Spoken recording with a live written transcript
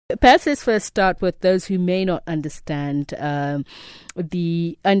Perhaps let's first start with those who may not understand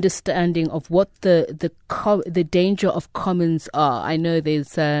the understanding of what the danger of commons are. I know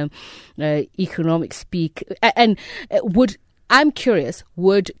there's economic speak, and I'm curious,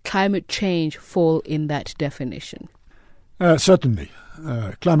 would climate change fall in that definition? Certainly.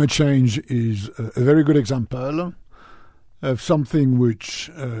 Climate change is a very good example of something which,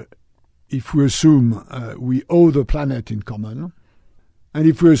 if we assume we owe the planet in common, and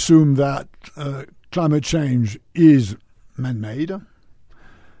if we assume that climate change is man-made,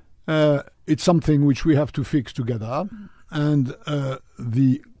 it's something which we have to fix together. And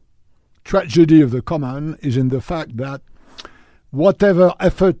the tragedy of the common is in the fact that whatever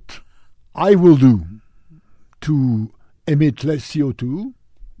effort I will do to emit less CO2,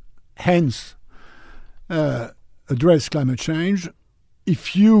 hence address climate change,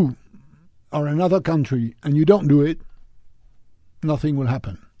 if you are another country and you don't do it, nothing will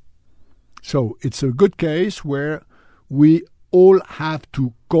happen. So it's a good case where we all have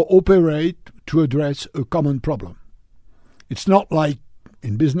to cooperate to address a common problem. It's not like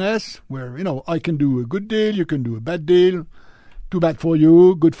in business where, I can do a good deal, you can do a bad deal, too bad for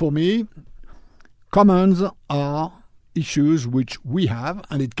you, good for me. Commons are issues which we have,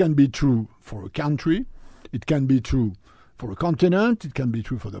 and it can be true for a country, it can be true for a continent, it can be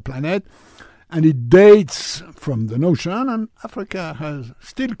true for the planet. And it dates from the notion, and Africa has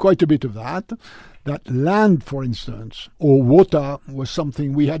still quite a bit of that land, for instance, or water was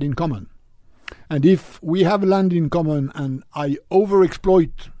something we had in common. And if we have land in common and I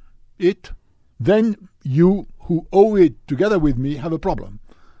overexploit it, then you who owe it together with me have a problem.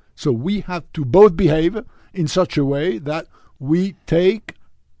 So we have to both behave in such a way that we take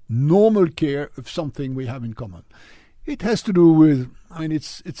normal care of something we have in common. It has to do with,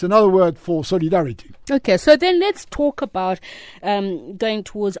 it's another word for solidarity. Okay, so then let's talk about going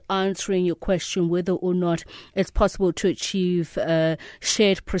towards answering your question whether or not it's possible to achieve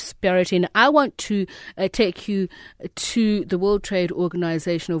shared prosperity. And I want to take you to the World Trade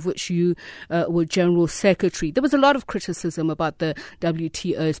Organization, of which you were General Secretary. There was a lot of criticism about the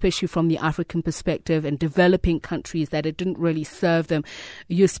WTO, especially from the African perspective and developing countries, that it didn't really serve them.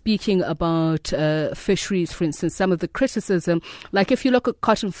 You're speaking about fisheries, for instance. Some of the criticism, like if you look at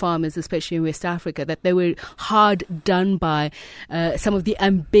cotton farmers, especially in West Africa, that they were hard done by some of the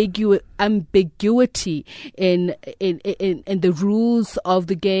ambiguity in the rules of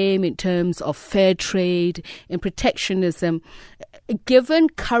the game in terms of fair trade and protectionism. Given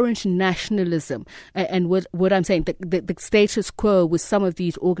current nationalism and what I'm saying, the status quo with some of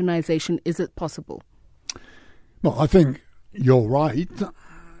these organizations, is it possible? Well, I think you're right.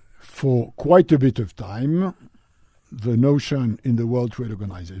 For quite a bit of time, the notion in the World Trade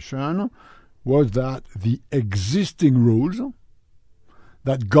Organization was that the existing rules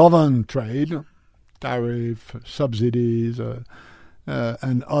that govern trade, tariff, subsidies,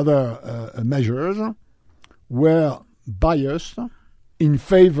 and other measures were biased in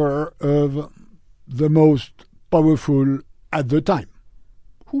favor of the most powerful at the time,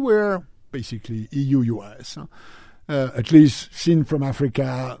 who were basically EU, US, at least seen from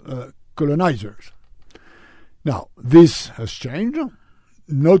Africa, colonizers. Now, this has changed,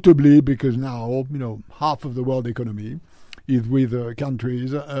 notably because now, half of the world economy is with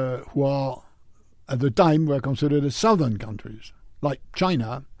countries who are, at the time, were considered as southern countries, like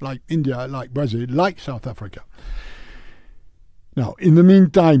China, like India, like Brazil, like South Africa. Now, in the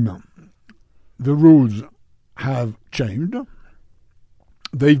meantime, the rules have changed.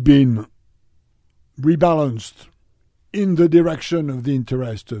 They've been rebalanced in the direction of the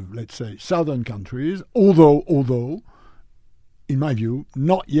interest of, let's say, southern countries, although, in my view,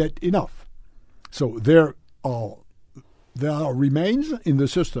 not yet enough. So there are remains in the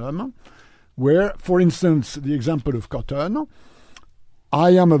system where, for instance, the example of cotton,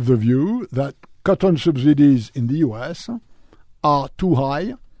 I am of the view that cotton subsidies in the US are too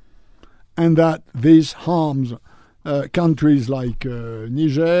high and that this harms countries like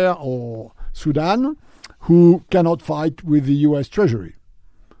Niger or Sudan, who cannot fight with the US Treasury.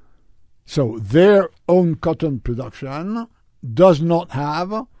 So their own cotton production does not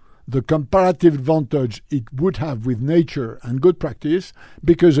have the comparative advantage it would have with nature and good practice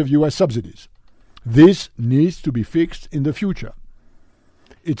because of US subsidies. This needs to be fixed in the future.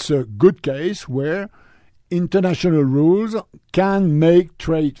 It's a good case where international rules can make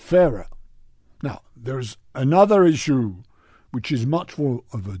trade fairer. Now, there's another issue which is much more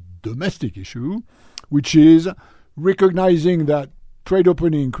of a domestic issue, which is recognizing that trade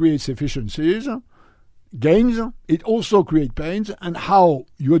opening creates efficiencies, gains, it also creates pains, and how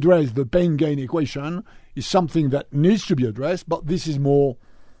you address the pain-gain equation is something that needs to be addressed, but this is more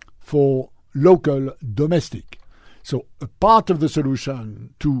for local domestic. So a part of the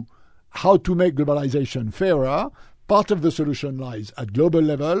solution to how to make globalization fairer, part of the solution lies at global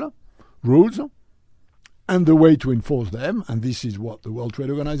level, rules, and the way to enforce them, and this is what the World Trade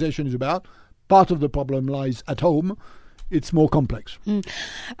Organization is about. Part of the problem lies at home. It's more complex.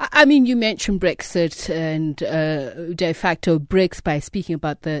 I mean, you mentioned Brexit and de facto BRICS by speaking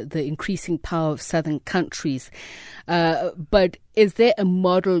about the increasing power of southern countries. But is there a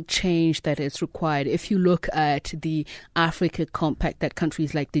model change that is required? If you look at the Africa Compact that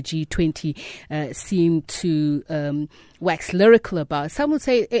countries like the G20 seem to wax lyrical about, some would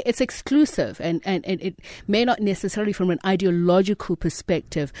say it's exclusive and it may not necessarily from an ideological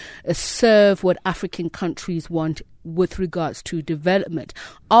perspective serve what African countries want with regards to development.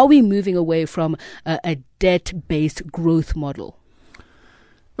 Are we moving away from a debt-based growth model?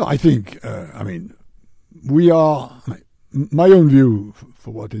 No, I think, we are, my own view,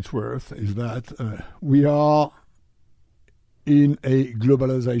 for what it's worth, is that we are in a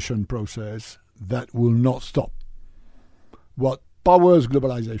globalization process that will not stop. What powers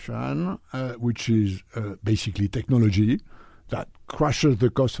globalization, which is basically technology that crushes the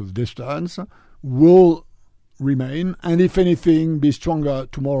cost of distance, will remain, and if anything, be stronger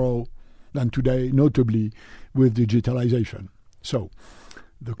tomorrow than today, notably with digitalization. So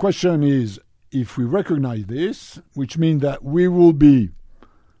the question is, if we recognize this, which means that we will be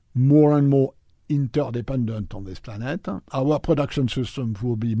more and more interdependent on this planet, our production systems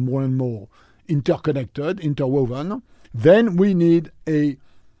will be more and more interconnected, interwoven, then we need a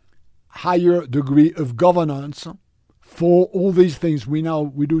higher degree of governance for all these things we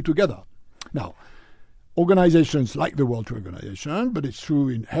do together. Now, organizations like the World Trade Organization, but it's true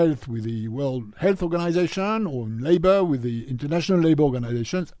in health with the World Health Organization or in labor with the International Labour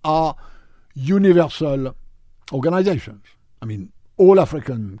Organizations, are universal organizations. I mean, all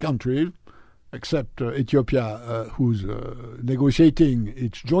African countries, except Ethiopia, who's negotiating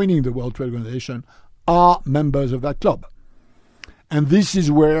its joining the World Trade Organization, are members of that club. And this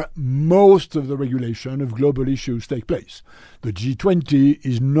is where most of the regulation of global issues take place. The G20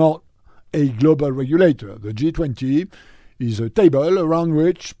 is not a global regulator. The G20 is a table around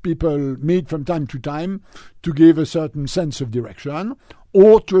which people meet from time to time to give a certain sense of direction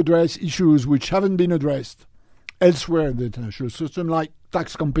or to address issues which haven't been addressed elsewhere in the international system, like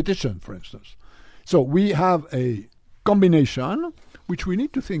tax competition, for instance. So we have a combination, which we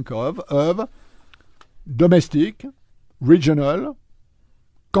need to think of domestic, regional,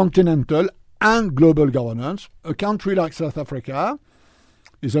 continental, and global governance. A country like South Africa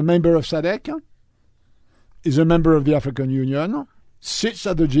is a member of SADC, is a member of the African Union, sits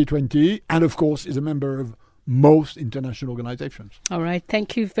at the G20, and of course is a member of most international organizations. All right.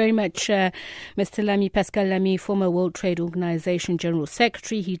 Thank you very much, Mr. Lamy, Pascal Lamy, former World Trade Organization General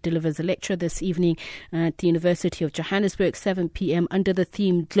Secretary. He delivers a lecture this evening at the University of Johannesburg, 7 p.m. under the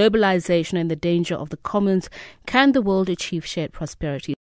theme Globalization and the Danger of the Commons. Can the World Achieve Shared Prosperity?